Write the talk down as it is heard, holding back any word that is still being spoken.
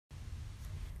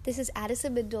This is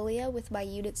Addison Mendolia with my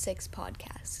Unit 6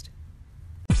 podcast.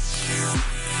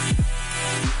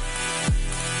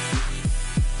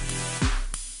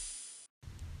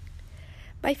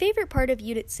 My favorite part of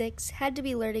Unit 6 had to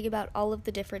be learning about all of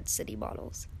the different city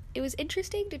models. It was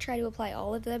interesting to try to apply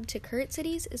all of them to current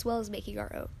cities as well as making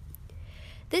our own.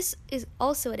 This is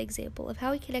also an example of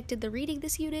how we connected the reading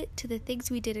this unit to the things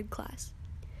we did in class.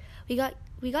 We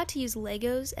got to use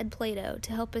Legos and Play-Doh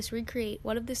to help us recreate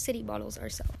one of the city models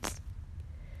ourselves.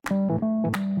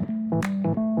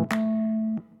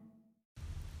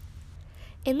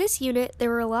 In this unit, there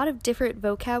were a lot of different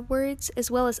vocab words as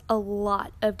well as a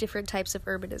lot of different types of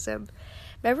urbanism.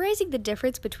 Memorizing the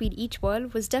difference between each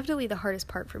one was definitely the hardest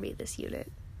part for me this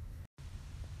unit.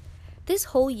 This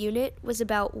whole unit was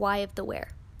about why of the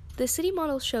where. The city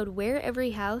model showed where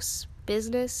every house,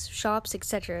 business, shops,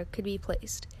 etc. could be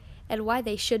placed, and why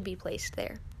they should be placed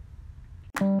there.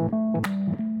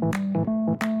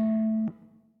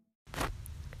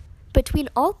 Between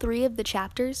all three of the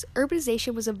chapters,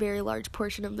 urbanization was a very large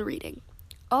portion of the reading.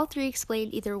 All three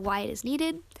explained either why it is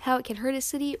needed, how it can hurt a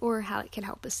city, or how it can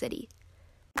help a city.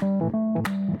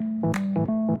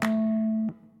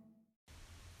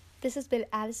 This has been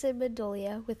Addison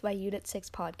Mendolia with my Unit 6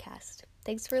 podcast.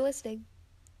 Thanks for listening.